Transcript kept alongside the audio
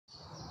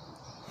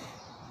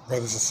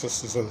Brothers and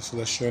sisters of the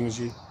celestial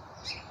energy,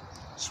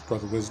 it's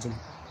Brother Wisdom.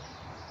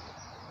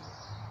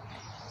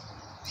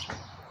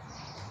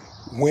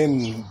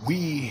 When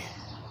we,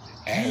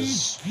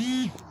 as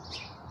the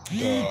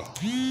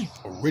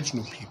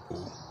original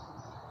people,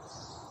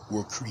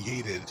 were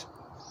created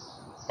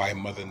by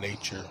Mother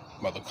Nature,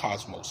 Mother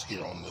Cosmos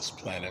here on this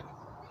planet,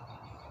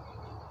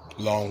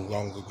 long,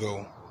 long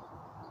ago,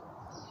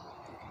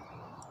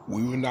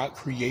 we were not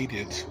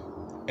created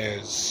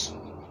as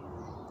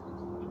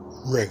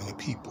regular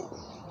people.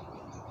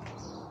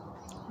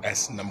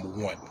 That's number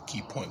one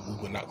key point.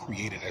 We were not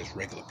created as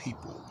regular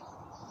people.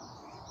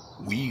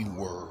 We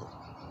were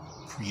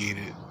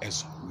created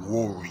as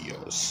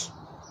warriors.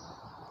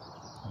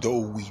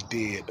 Though we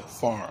did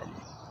farm,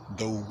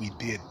 though we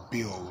did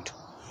build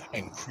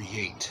and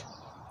create,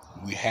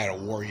 we had a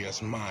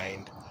warrior's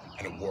mind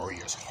and a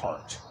warrior's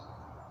heart.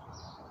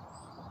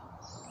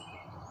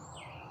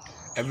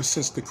 Ever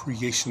since the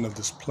creation of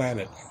this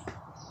planet,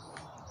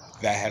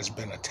 there has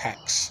been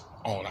attacks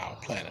on our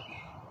planet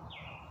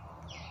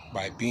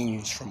by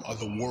beings from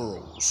other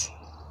worlds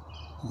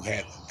who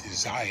had the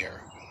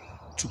desire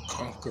to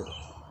conquer,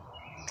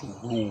 to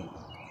rule,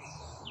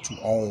 to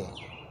own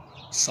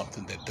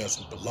something that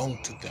doesn't belong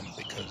to them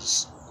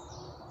because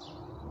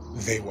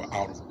they were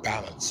out of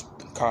balance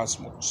with the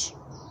cosmos.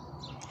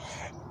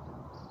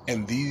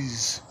 And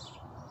these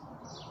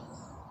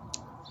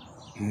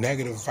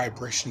negative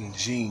vibration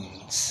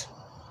genes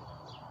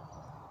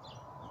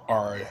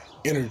are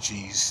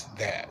energies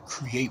that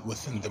create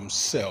within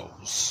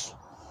themselves.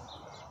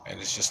 And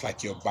it's just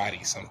like your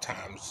body.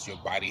 Sometimes your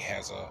body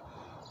has a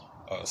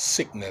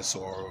sickness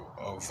or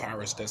a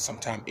virus that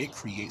sometimes it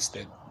creates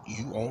that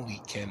you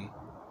only can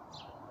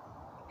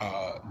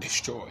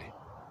destroy.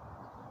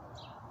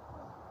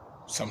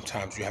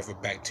 Sometimes you have a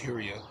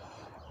bacteria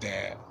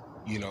that,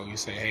 you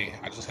say, hey,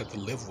 I just have to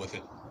live with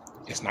it.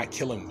 It's not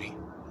killing me.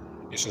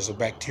 It's just a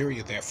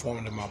bacteria that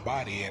formed in my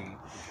body,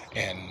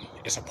 and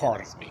it's a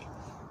part of me.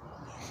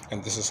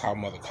 And this is how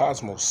Mother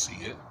Cosmos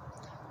see it,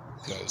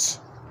 because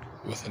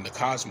within the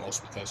cosmos,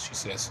 because she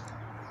says,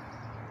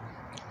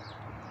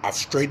 I've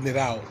straightened it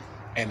out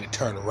and it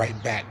turned right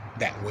back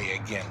that way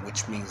again,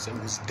 which means it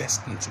was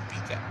destined to be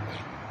that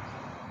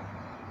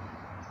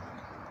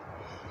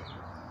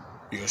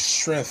way. Your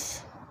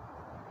strength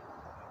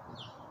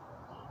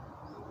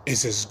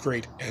is as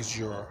great as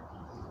your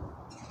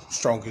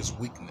strongest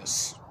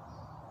weakness.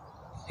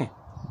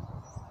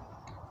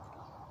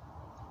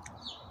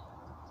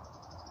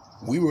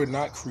 We were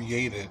not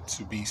created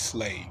to be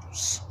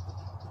slaves.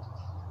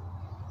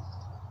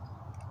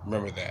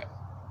 Remember that.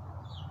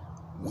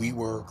 We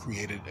were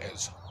created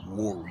as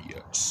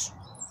warriors.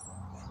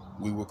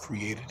 We were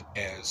created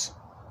as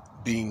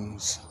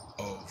beings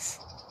of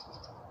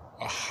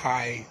a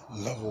high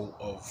level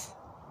of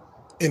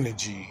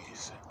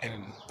energies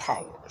and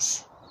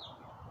powers.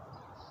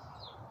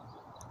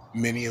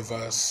 Many of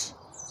us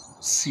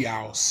see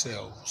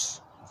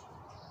ourselves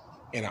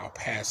in our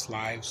past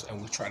lives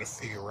and we try to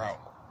figure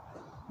out,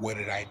 what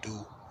did I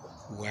do?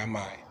 Who am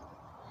I?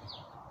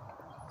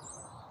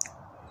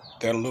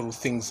 There are little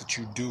things that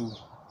you do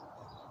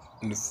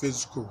in the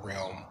physical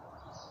realm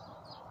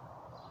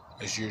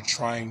as you're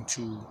trying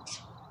to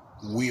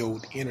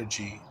wield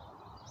energy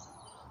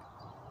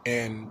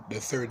in the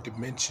third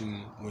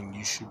dimension when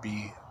you should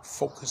be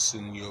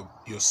focusing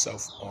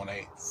yourself on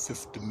a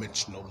fifth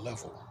dimensional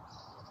level.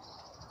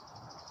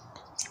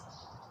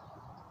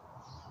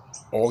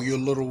 All your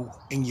little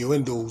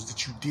innuendos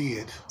that you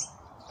did,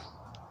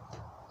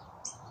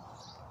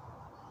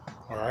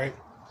 all right?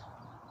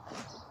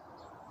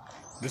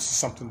 This is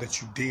something that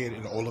you did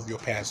in all of your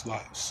past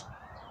lives.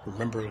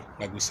 Remember,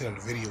 like we said in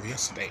the video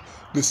yesterday,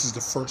 this is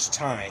the first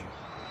time,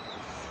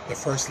 the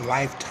first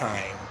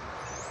lifetime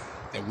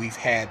that we've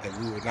had that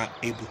we were not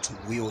able to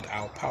wield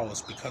our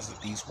powers because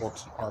of these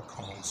orcs and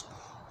archons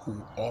who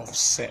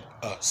offset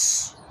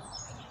us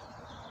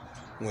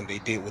when they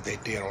did what they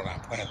did on our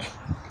planet.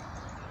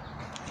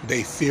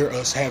 They fear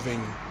us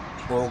having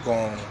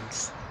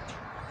orgons.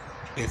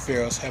 They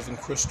fear us having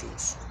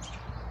crystals.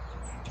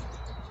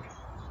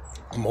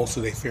 Most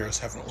of they fear us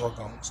having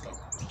orgons, though,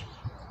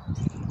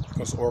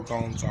 because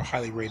orgons are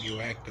highly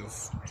radioactive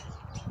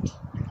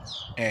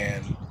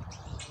and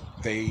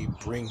they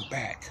bring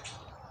back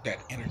that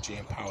energy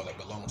and power that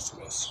belongs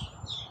to us.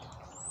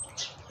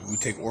 If we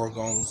take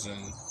orgons and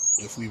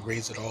if we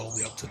raise it all the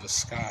way up to the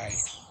sky,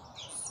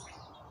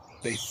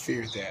 they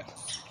fear that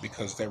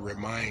because that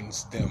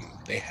reminds them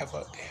they have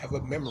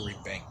a memory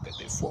bank that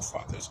their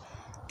forefathers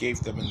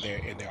gave them in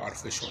their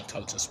artificial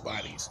intelligence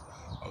bodies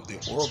of the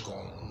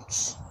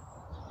orgons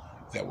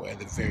that were at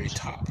the very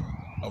top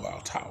of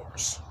our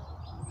towers.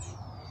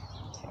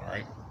 All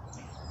right.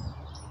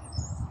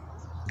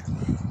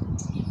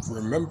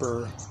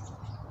 Remember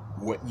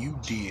what you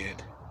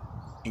did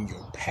in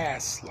your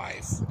past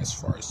life as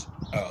far as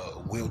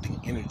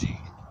wielding energy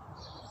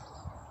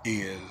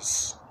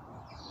is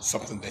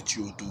something that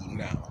you'll do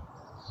now.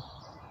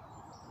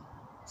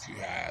 If you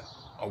had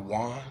a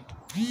wand,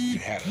 if you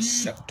had a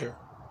scepter,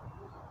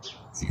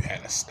 if you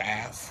had a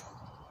staff,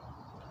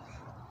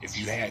 If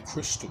you had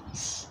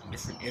crystals,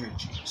 different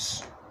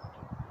energies,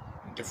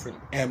 different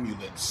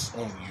amulets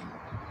on you,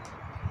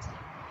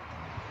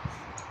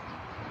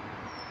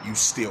 you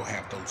still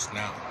have those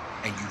now.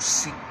 And you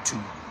seek to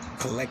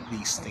collect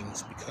these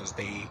things because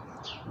they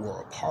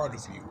were a part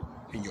of you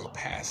in your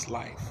past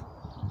life.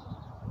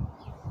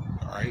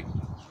 All right?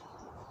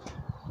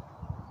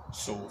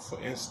 So, for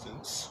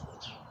instance,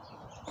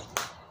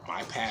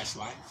 my past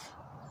life.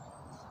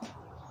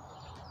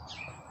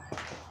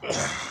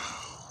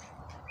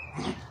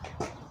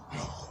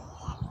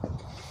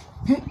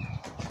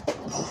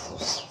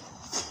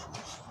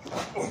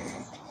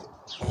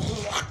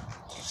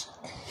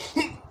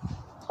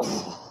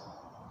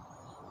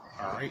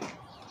 All right.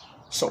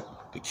 So,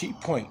 the key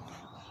point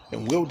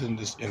in wielding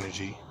this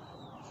energy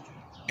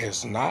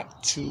is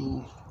not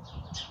to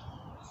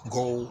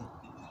go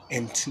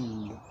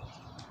into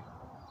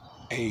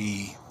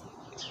a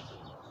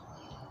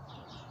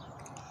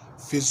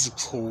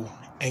physical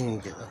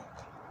anger.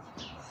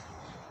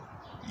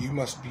 You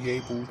must be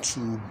able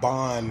to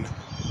bond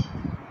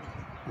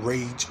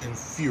rage and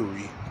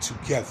fury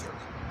together.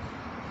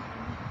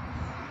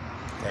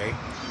 Okay?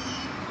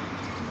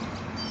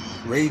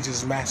 Rage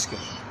is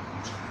masculine,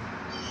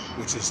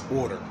 which is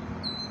order.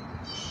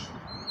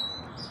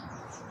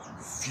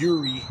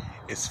 Fury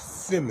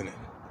is feminine,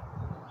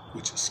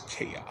 which is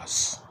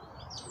chaos.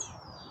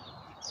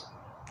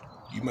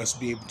 You must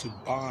be able to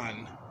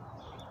bond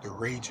the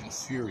rage and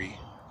fury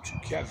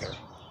together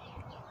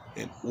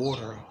in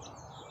order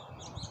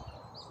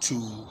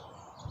to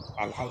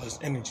allow this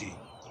energy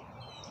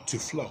to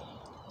flow.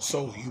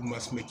 So you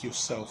must make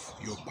yourself,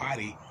 your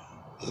body,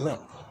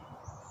 limp.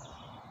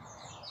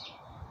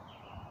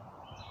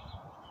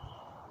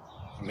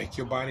 Make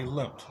your body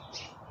limp.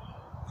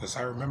 Because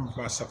I remember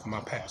myself in my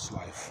past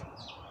life.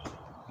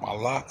 My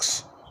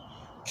locks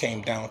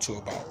came down to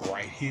about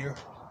right here.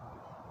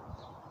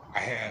 I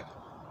had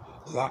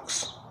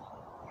locks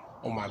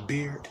on my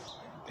beard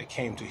that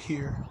came to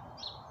here.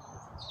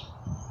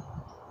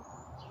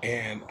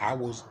 And I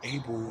was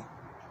able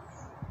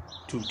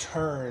to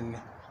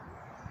turn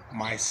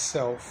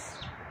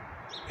myself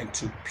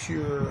into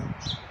pure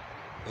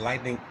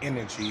lightning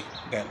energy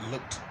that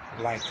looked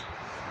like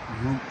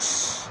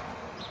roots,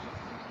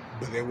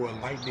 but they were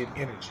lightning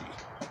energy.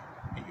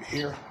 You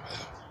hear?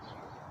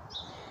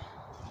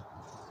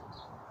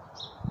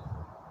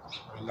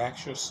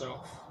 Relax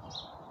yourself.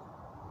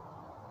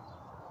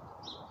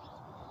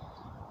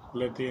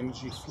 Let the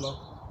energy flow.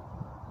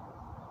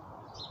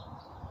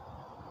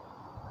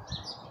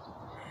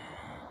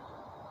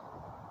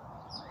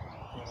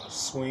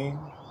 Swing.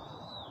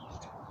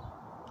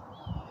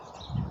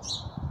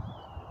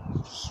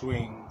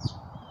 Swing.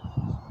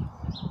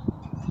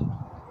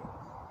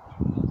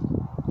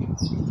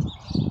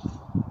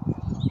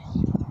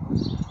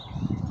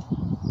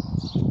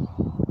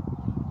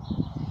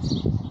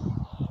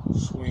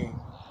 Swing.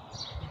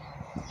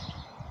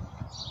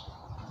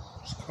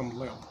 Just come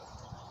limp.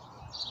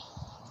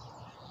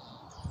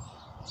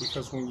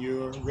 Because when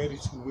you're ready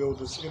to wield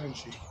this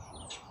energy,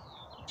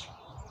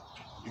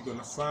 you're going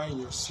to find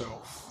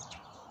yourself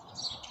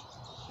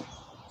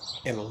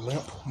in a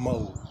limp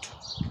mode.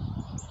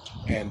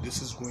 And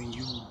this is when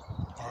you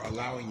are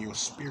allowing your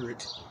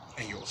spirit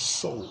and your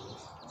soul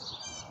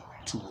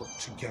to work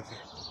together.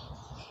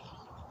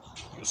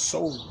 Your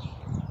soul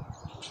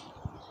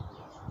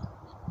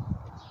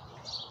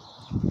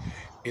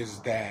is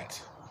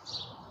that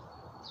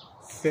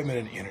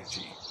feminine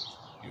energy.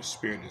 Your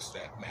spirit is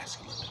that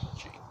masculine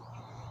energy.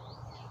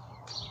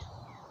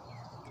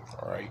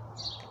 All right?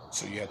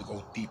 So you have to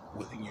go deep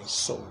within your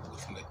soul,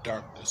 within the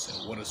darkness.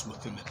 And what is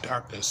within the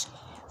darkness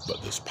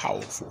but this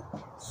powerful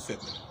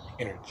feminine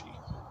energy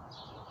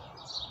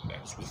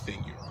that is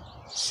within your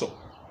soul?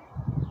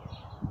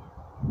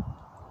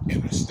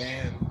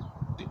 Understand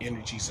the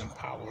energies and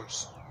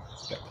powers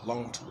that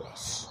belong to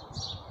us.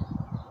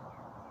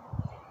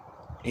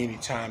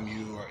 Anytime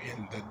you are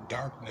in the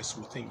darkness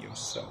within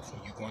yourself,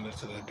 when you're going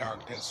into the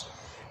darkness,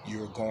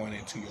 you're going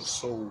into your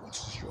soul, which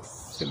is your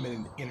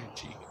feminine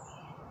energy.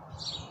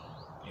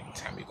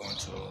 Anytime you go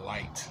into the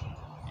light,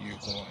 you're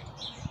going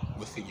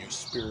within your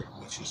spirit,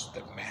 which is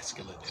the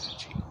masculine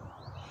energy.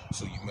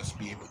 So you must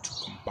be able to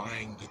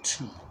combine the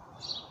two.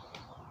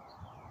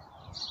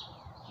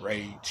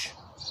 Rage,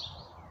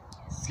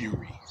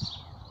 fury,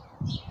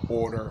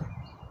 order,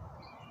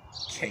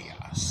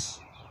 chaos.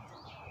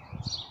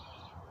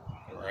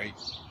 All right?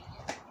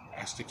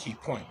 That's the key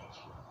point.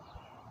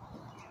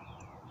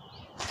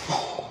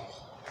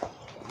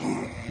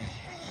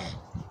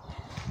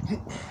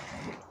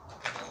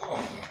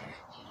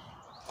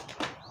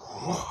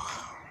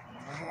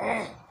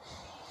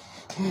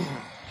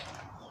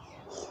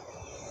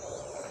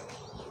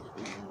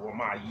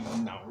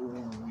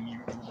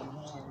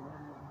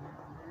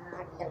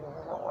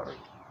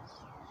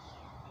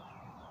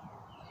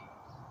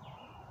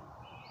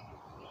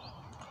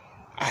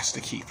 That's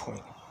the key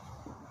point.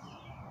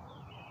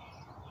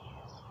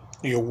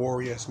 Your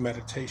warrior's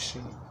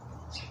meditation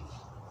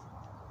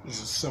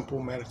is a simple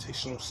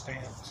meditational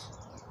stance.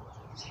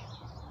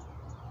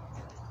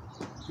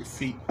 Your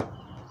feet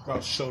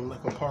about shoulder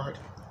length apart.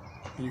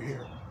 And you're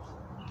here.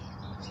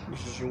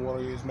 This is your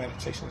warrior's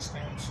meditation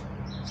stance.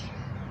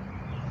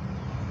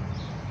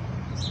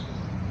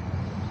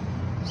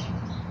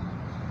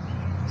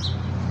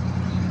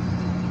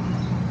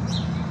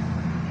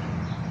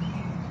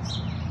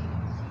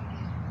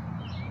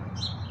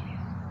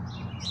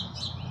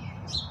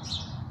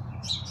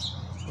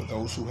 For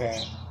those who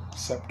have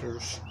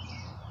scepters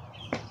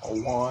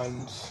or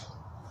wands,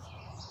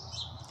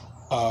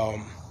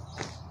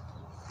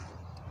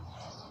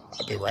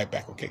 I'll be right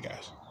back, okay,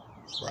 guys?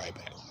 Right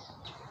back.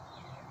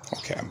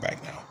 Okay, I'm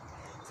back now.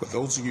 For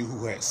those of you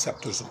who had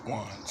scepters or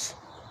wands,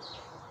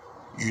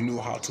 you knew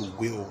how to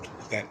wield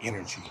that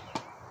energy.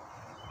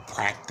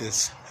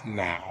 Practice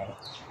now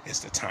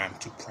is the time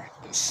to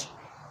practice.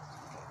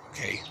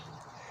 Okay?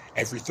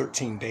 Every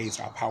 13 days,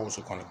 our powers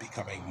are going to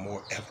become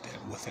more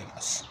evident within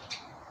us.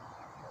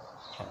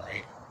 All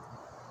right?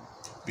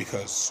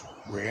 Because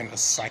we're in a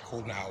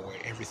cycle now where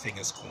everything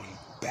is going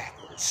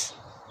backwards.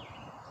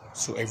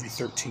 So every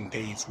 13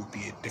 days will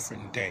be a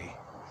different day,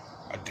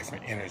 a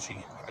different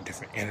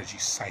energy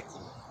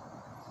cycle.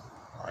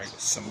 All right?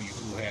 Some of you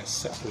who have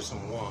scepters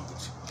and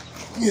wands.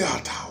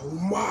 Yeah, oh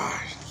my.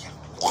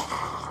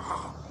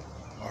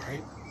 All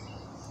right?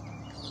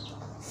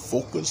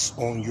 Focus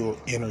on your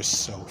inner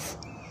self.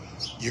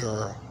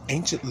 Your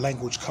ancient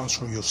language comes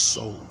from your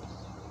soul.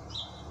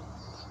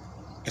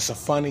 It's a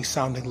funny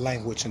sounding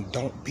language, and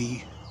don't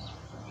be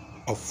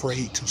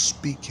afraid to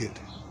speak it.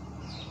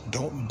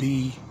 Don't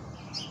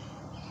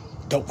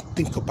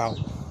think about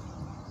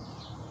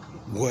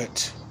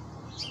what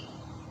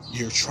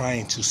you're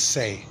trying to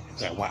say.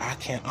 That, well, I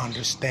can't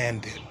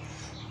understand it.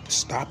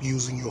 Stop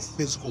using your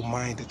physical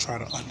mind to try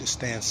to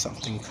understand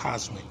something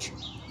cosmic.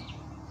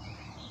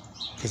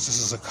 Because this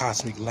is a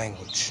cosmic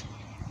language.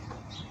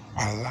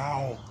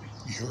 Allow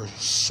your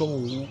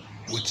soul,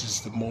 which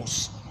is the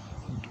most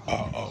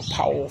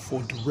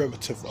powerful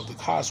derivative of the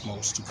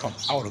cosmos, to come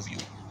out of you.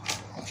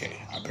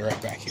 Okay, I'll be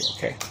right back here,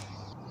 okay?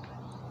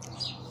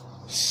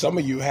 Some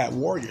of you have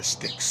warrior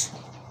sticks.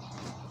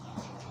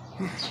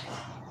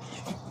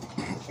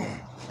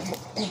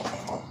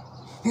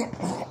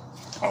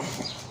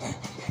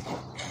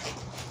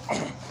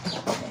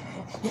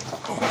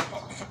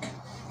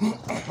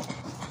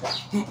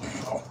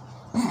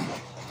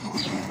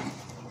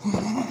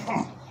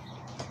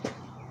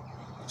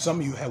 Some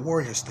of you have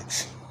warrior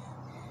sticks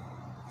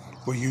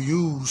where you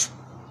use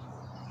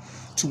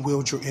to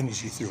wield your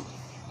energy through.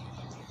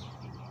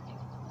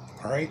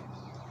 All right?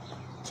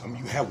 Some of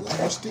you have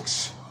warrior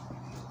sticks.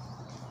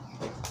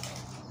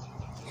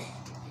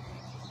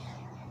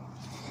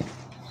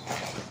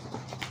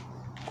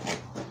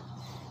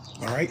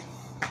 All right?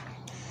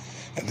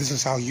 And this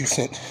is how you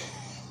send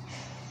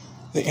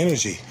the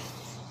energy.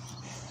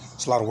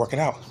 It's a lot of working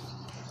out.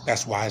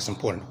 That's why it's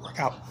important to work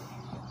out.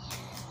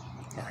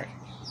 All right?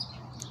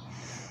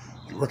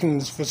 You're working in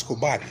this physical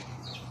body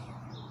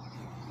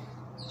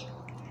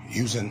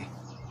using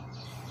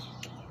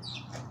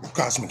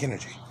cosmic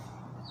energy.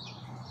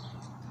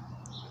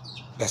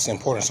 That's the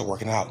importance of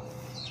working out.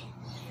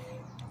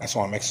 That's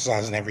why I'm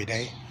exercising every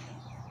day.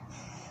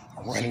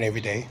 I'm running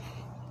every day.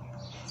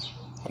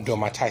 I'm doing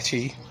my Tai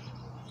Chi.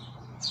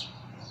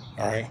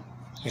 All right.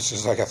 It's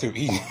just like I threw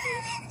eating.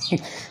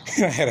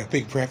 I had a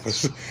big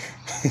breakfast.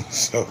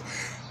 So,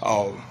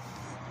 a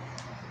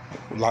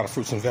lot of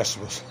fruits and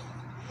vegetables.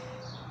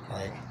 All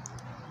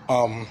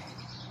right.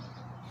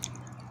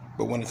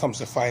 But when it comes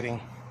to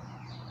fighting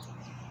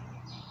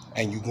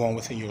and you going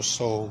within your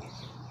soul,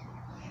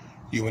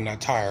 you are not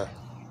tired.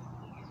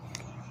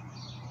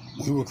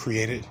 We were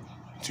created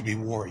to be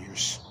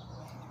warriors.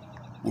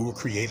 We were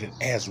created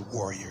as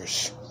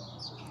warriors.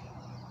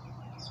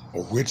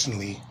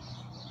 Originally,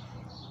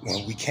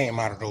 when we came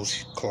out of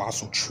those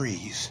colossal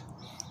trees,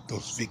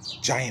 those big,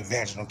 giant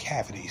vaginal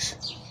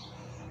cavities,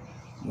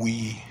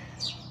 we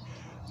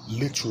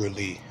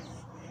literally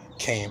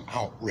came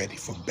out ready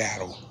for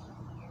battle.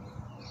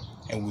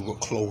 And we were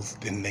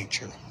clothed in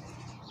nature.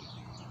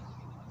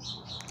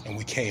 And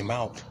we came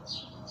out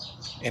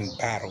in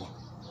battle.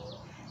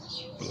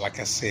 But like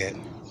I said,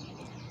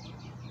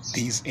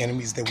 these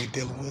enemies that we're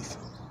dealing with,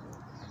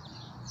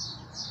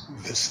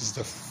 this is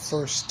the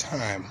first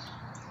time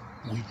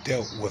we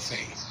dealt with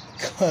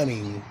a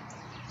cunning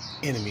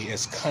enemy,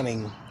 as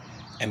cunning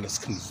and as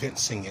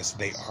convincing as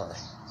they are.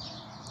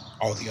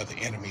 All the other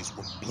enemies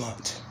were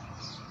blunt,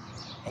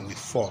 and we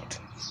fought.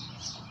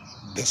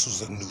 This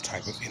was a new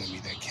type of enemy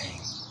that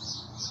came,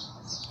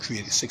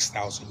 created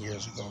 6,000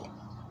 years ago,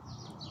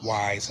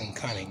 wise and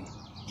cunning,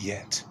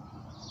 yet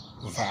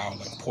vile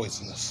and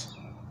poisonous,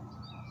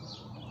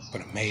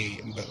 but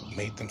made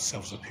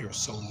themselves appear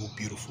so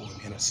beautiful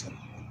and innocent.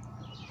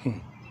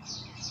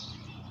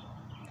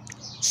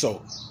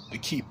 So the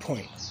key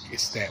point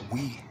is that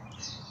we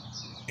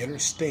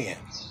understand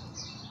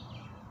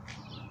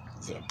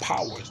the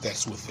powers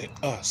that's within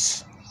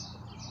us,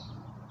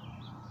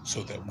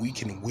 so that we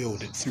can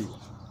wield it through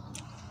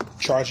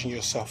charging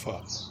yourself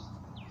up.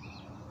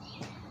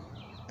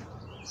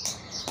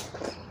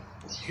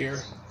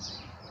 Here,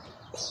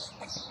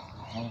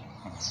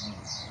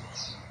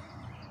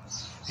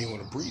 You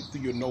want to breathe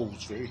through your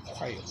nose very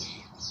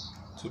quietly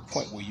to the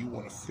point where you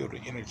want to feel the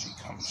energy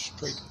come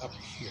straight up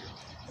here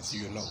and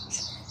through your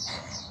nose.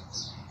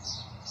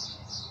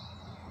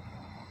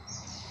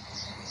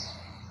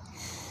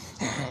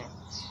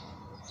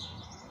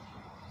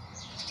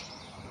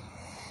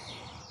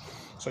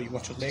 So you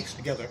want your legs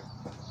together,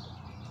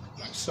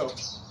 like so,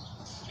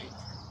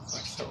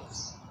 like so.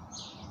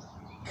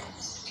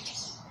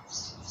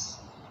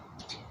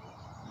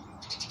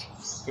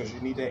 Because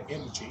you need that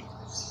energy,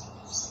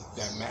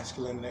 that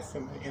masculine and that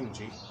feminine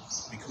energy,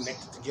 to be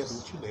connected together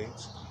with your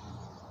legs.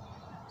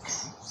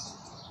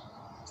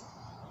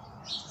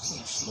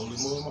 And slowly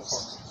move them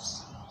apart.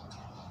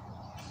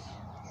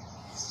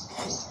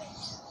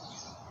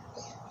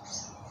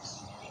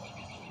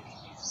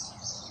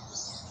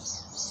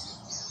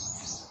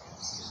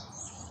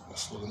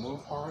 Slowly move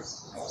apart.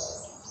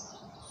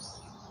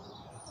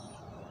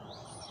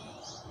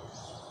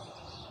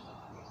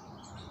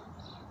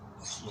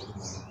 Slowly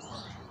move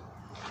apart.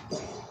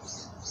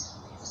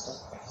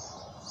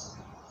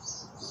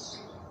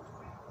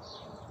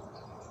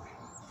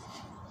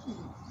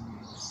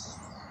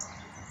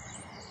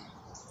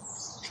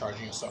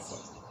 Charging yourself up.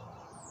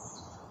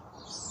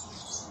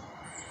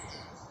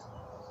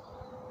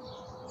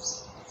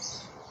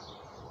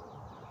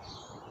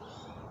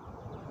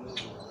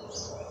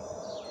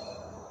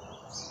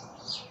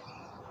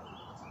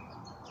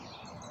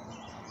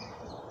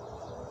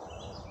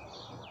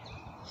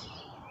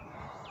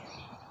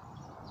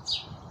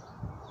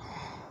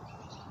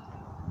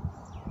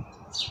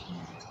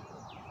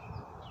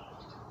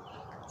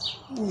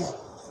 No.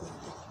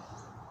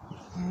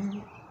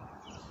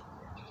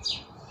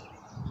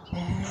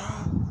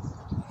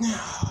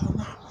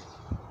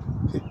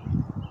 The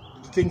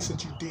things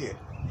that you did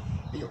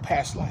in your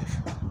past life,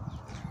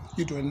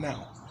 you're doing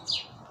now.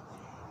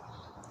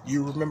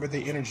 You remember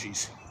the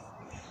energies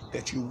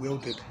that you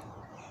wielded.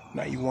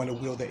 Now you want to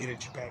wield that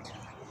energy back.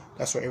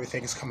 That's why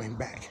everything is coming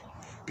back.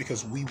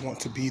 Because we want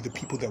to be the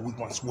people that we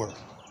once were.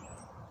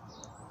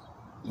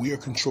 We are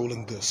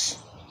controlling this.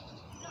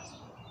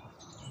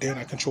 They're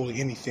not controlling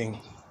anything.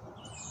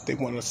 They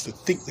want us to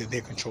think that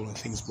they're controlling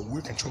things, but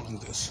we're controlling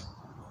this.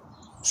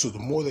 So the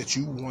more that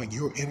you want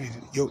your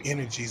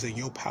energies and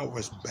your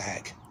powers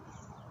back,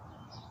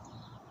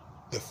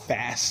 the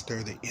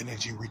faster the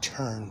energy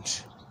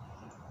returns.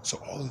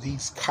 So all of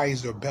these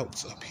Kaiser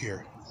belts up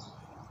here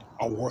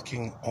are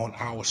working on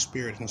our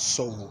spirit and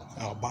soul,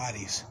 our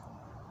bodies.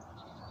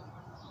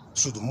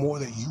 So the more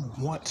that you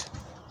want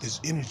this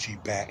energy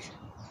back,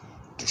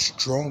 the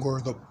stronger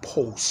the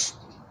pulse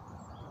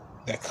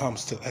that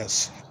comes to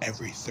us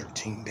every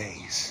 13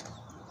 days.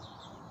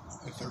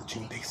 The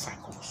 13-day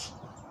cycles.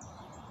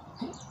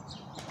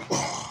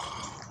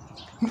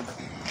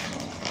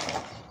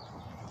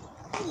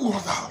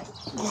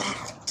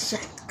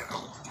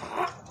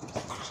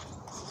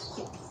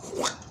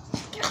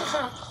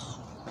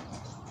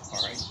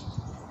 Alright.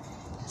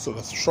 So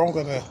the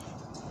stronger the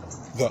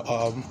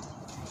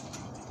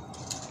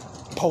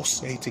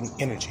pulsating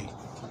energy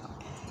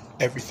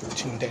every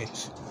 13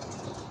 days.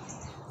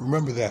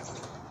 Remember that.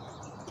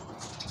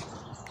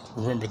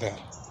 Remember that.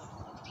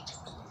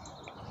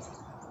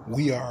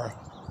 We are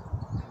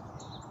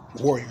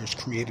warriors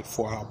created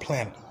for our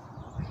planet.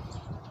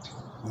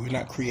 We're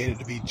not created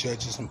to be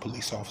judges and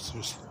police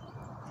officers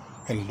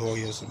and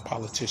lawyers and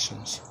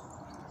politicians.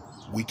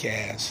 Weak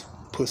ass,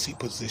 pussy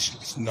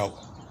positions. No.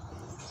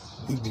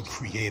 We've been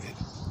created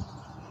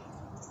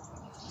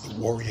the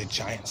warrior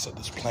giants of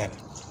this planet.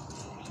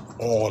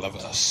 All of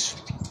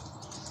us.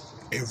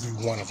 Every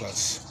one of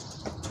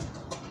us.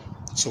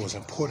 So it's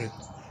important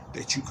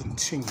that you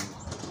continue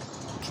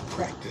to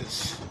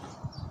practice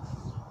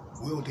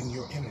wielding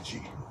your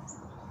energy.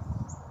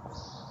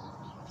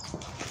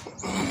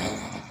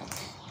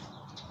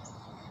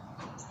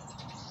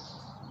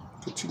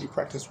 Continue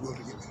practice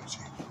wielding your energy.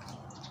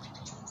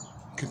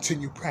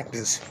 Continue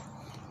practice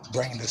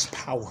bringing this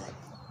power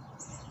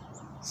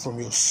from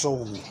your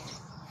soul,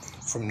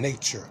 from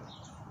nature.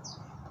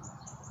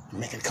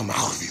 Make it come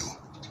out of you.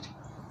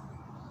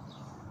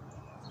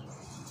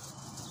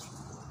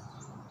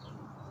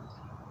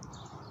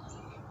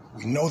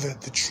 We know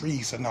that the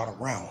trees are not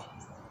around,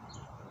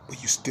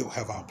 but you still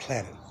have our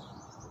planet.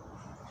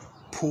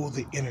 Pull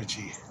the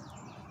energy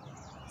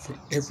from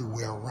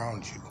everywhere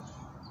around you.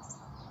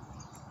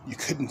 You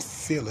couldn't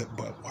feel it,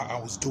 but while I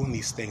was doing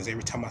these things,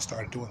 every time I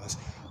started doing this,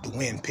 the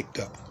wind picked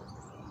up.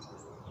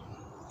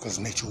 Because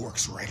nature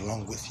works right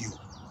along with you.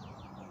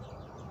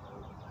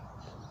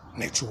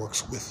 Nature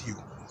works with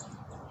you.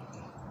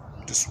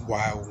 This is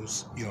why I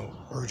was,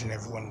 urging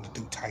everyone to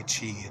do Tai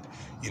Chi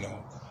and,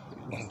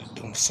 when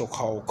during the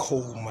so-called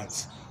cold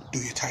months, do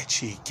your Tai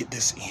Chi, get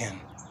this in.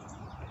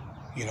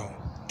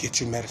 Get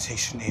your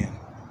meditation in.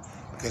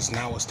 Because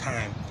now it's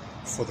time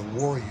for the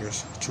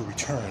warriors to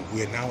return.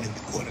 We are now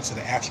going into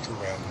the astral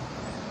realm.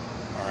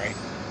 Alright?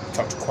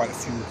 Talked to quite a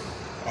few,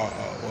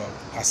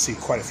 I see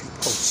quite a few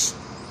posts,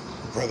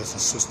 brothers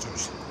and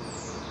sisters,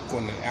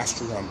 going to the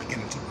astral realm,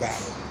 beginning to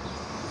battle.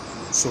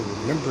 So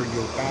remember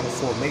your battle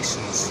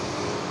formations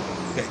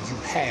that you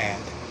had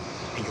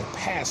in your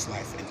past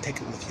life and take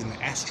it with you in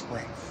the astral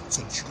realm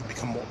so that you can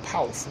become more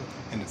powerful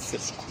in the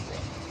physical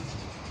realm.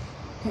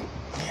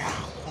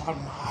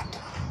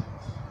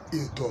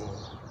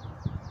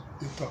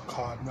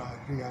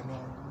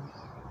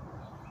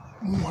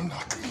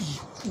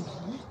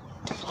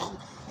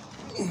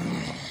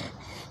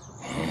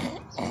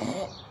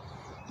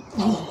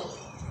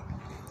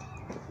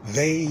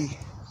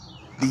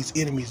 These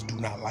enemies do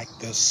not like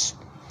this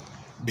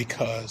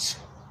because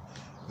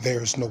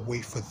there's no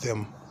way for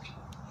them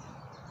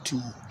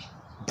to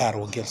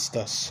battle against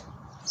us.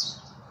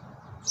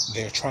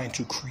 They're trying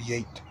to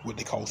create what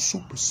they call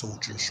super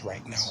soldiers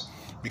right now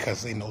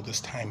because they know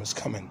this time is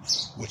coming,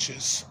 which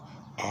is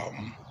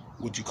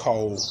what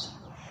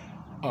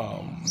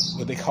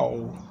they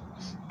call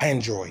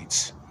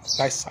androids,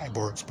 not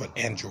cyborgs, but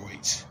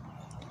androids,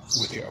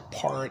 where they are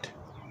part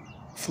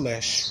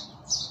flesh,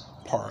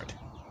 part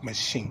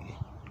machine.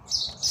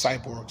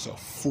 Cyborgs are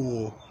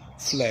full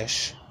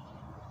flesh,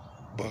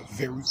 but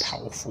very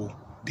powerful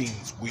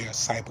beings. We are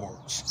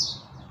cyborgs,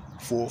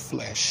 full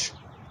flesh,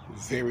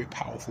 very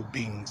powerful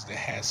beings that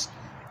has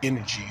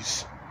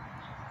energies.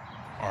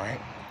 All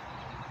right,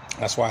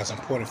 that's why it's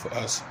important for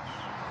us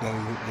when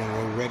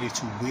we're ready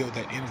to wield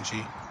that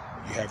energy.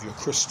 You have your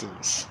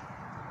crystals,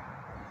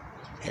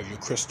 you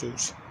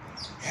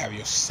have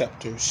your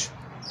scepters,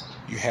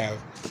 you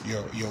have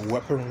your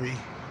weaponry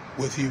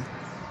with you.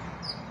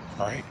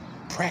 All right,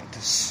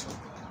 practice.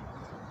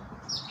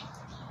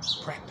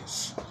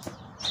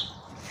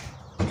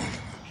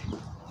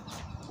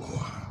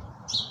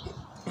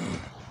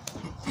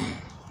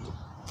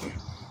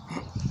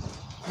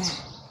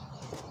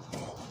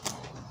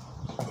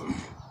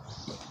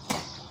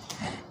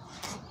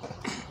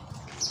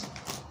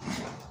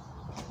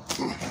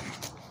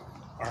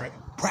 All right,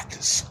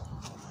 practice.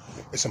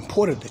 It's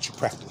important that you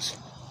practice.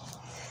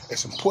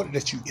 It's important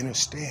that you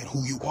understand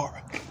who you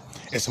are.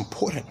 It's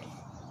important.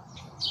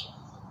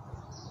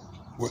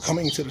 We're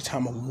coming into the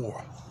time of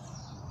war.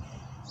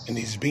 And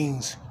these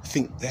beings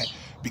think that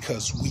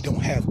because we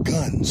don't have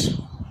guns,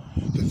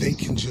 that they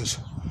can just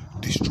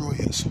destroy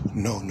us.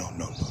 No.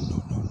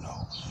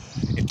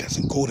 It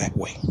doesn't go that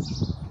way.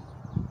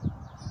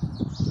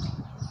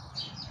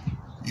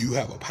 You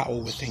have a power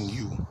within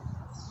you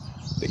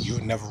that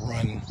you'll never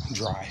run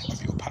dry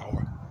of your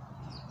power.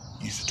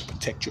 Use it to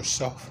protect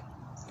yourself,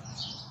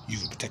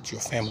 use it to protect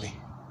your family,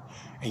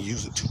 and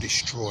use it to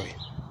destroy.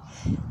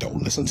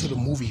 Don't listen to the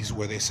movies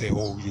where they say,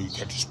 oh, you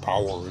got this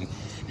power and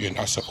you're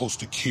not supposed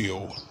to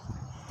kill,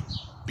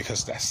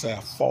 because that's a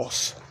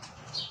false.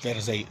 That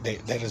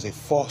is a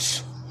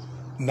false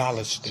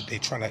knowledge that they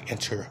try to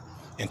enter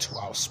into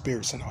our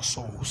spirits and our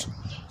souls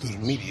through the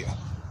media,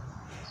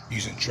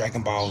 using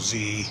Dragon Ball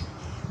Z,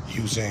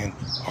 using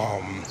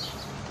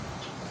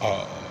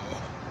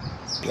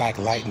Black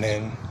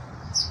Lightning,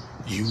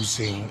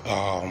 using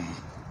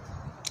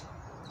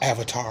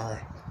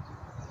Avatar,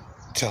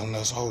 telling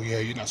us, oh yeah,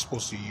 you're not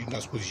supposed to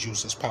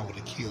use this power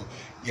to kill.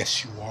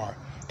 Yes, you are.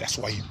 That's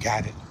why you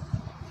got it.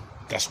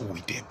 That's what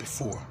we did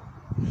before.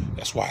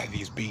 That's why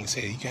these beings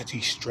say, you got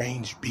these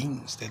strange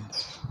beings that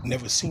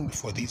never seen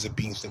before. These are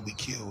beings that we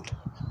killed.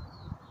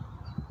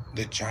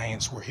 The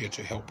giants were here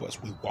to help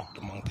us. We walked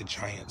among the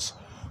giants,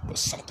 but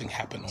something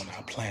happened on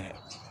our planet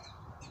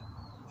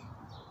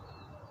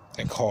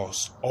that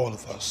caused all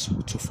of us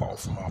to fall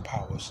from our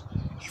powers,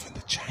 even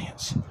the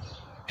giants.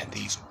 And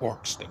these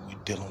orcs that we're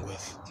dealing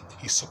with,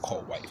 these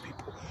so-called white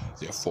people,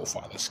 their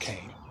forefathers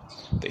came.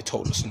 They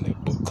told us in their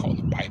book called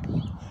the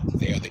Bible,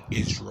 they are the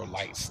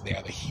Israelites, they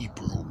are the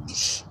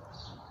Hebrews.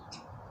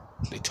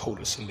 They told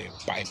us in their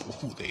Bible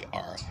who they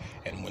are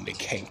and when they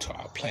came to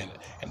our planet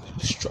and the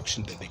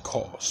destruction that they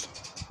caused.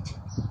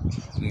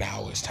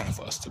 Now it's time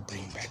for us to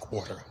bring back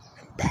order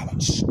and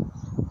balance.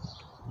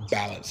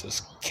 Balance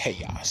is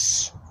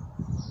chaos.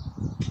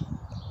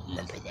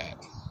 Remember that.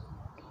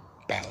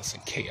 Balance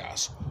and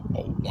chaos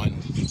are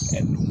one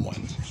and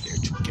one. They're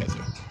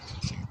together.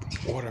 So you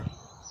bring order.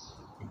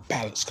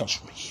 Balance comes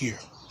from here,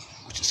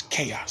 which is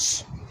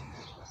chaos.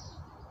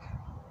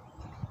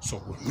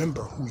 So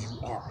remember who you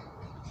are.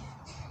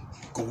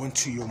 Go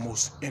into your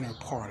most inner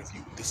part of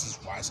you. This is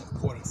why it's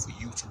important for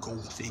you to go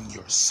within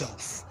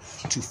yourself,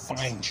 to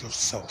find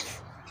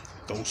yourself.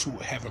 Those who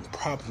are having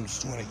problems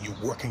doing it, you're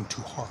working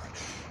too hard.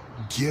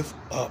 Give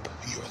up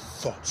your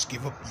thoughts.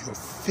 Give up your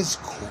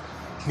physical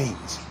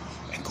needs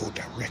and go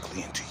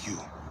directly into you.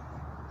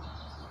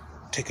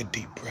 Take a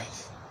deep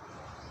breath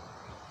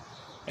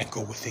and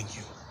go within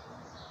you.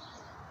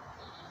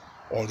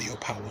 All of your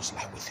powers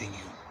lie within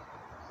you.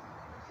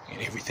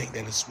 And everything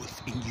that is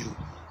within you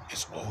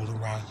is all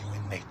around you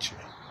in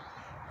nature.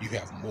 You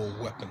have more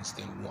weapons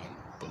than one,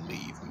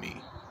 believe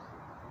me.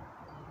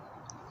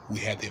 We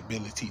have the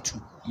ability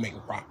to make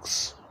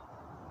rocks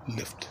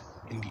lift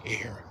in the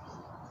air.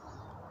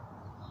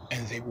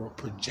 And they were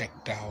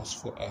projectiles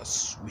for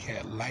us. We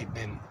had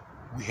lightning,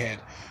 we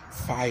had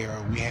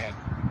fire, we had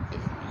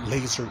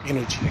laser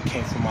energy that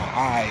came from our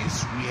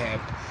eyes. We had,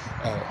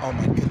 oh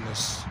my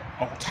goodness,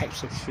 all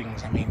types of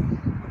things. I mean,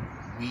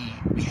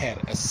 we had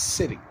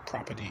acidic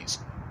properties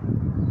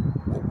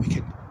where we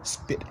could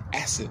spit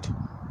acid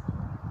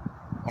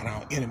on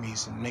our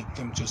enemies and make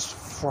them just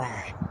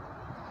fry.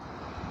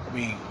 I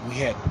mean, we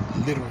had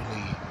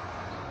literally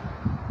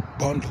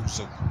bundles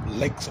of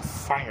lakes of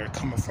fire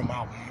coming from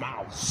our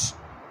mouths,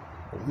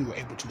 where we were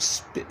able to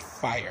spit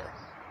fire.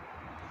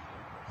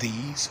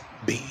 These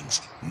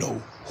beings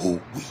know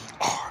who we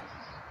are.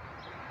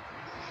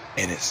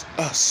 And it's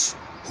us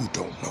who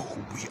don't know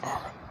who we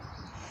are.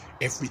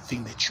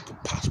 Everything that you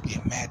could possibly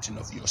imagine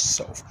of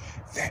yourself,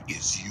 that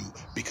is you,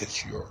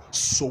 because your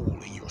soul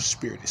and your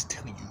spirit is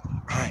telling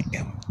you, I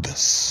am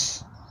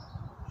this.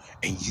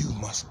 And you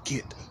must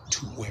get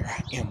to where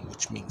I am,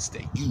 which means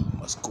that you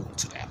must go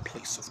into that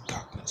place of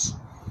darkness.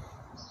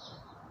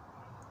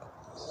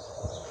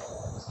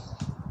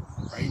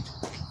 Right?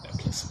 That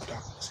place of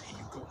darkness. Here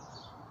you go.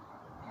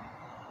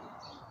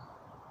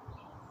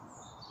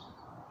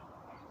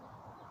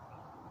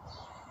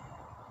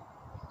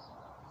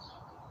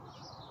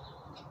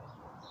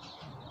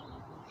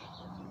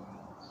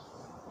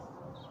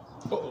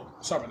 Uh-oh,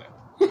 sorry about that.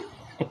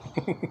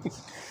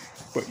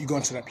 But you go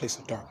into that place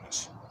of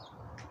darkness.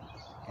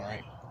 All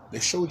right. They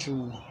showed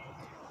you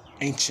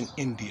ancient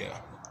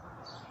India,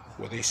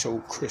 where they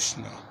showed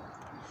Krishna.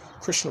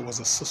 Krishna was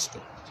a sister.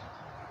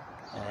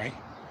 All right.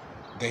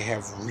 They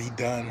have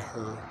redone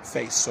her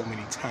face so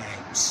many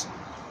times,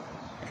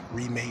 and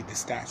remade the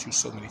statue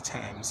so many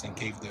times, and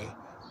gave the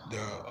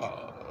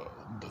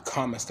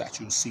common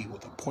statue you see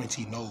with a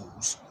pointy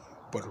nose.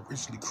 But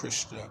originally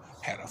Krishna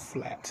had a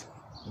flat,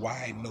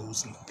 wide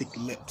nose and thick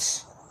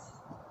lips,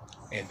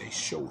 and they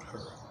showed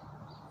her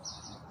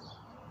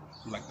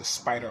like the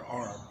spider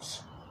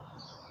arms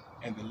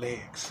and the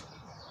legs.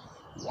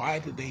 Why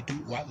did they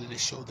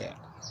show that?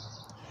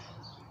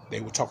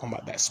 They were talking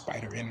about that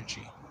spider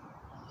energy.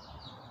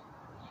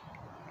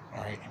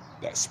 All right,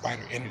 that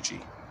spider energy,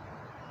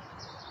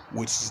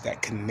 which is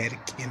that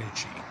kinetic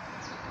energy.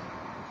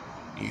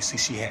 You see,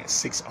 she had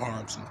 6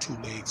 arms and 2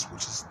 legs,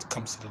 which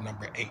comes to the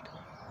number 8.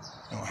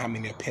 You know, how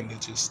many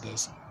appendages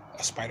does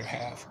a spider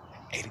have?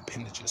 8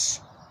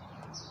 appendages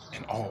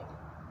in all.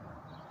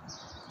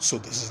 So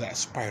this is that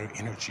spider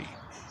energy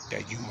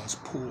that you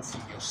must pull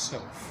from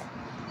yourself.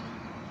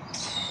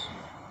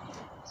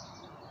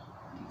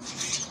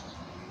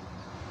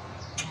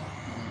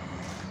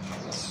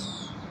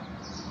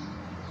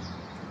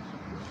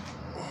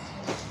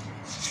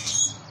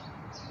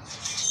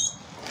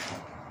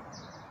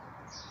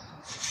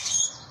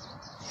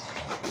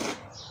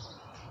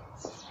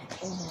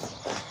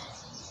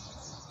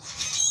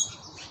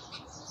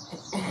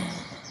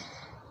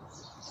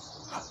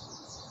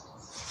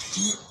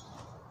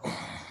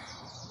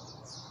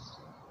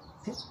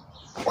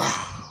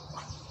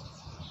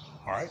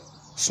 Alright,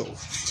 so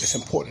it's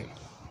important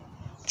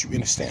that you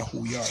understand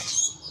who we are.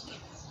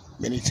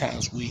 Many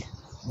times we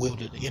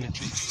wielded the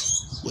energy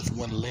with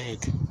one leg,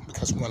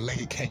 because one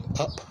leg came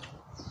up,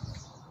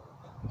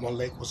 one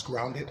leg was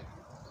grounded,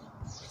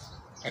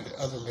 and the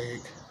other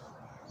leg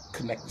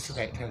connected to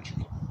that energy.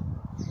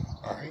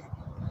 Alright?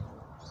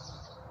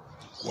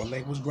 One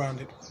leg was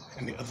grounded,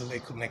 and the other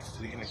leg connected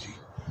to the energy.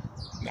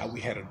 Now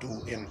we had a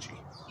dual energy.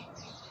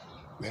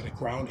 We had a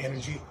ground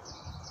energy,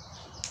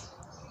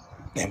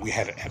 and we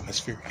had an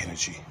atmospheric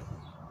energy.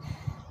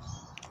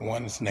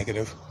 One is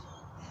negative,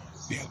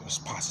 the other is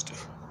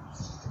positive.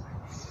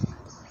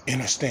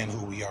 Understand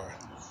who we are.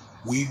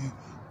 We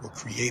were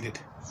created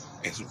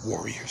as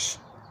warriors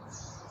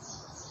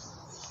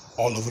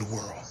all over the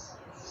world.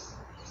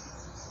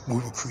 We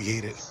were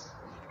created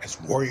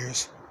as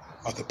warriors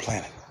of the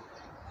planet.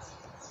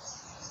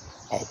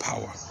 All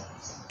power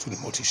to the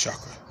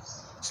multi-chakra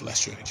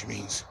celestial energy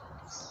means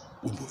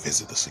we will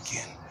visit us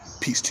again.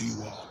 Peace to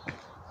you all.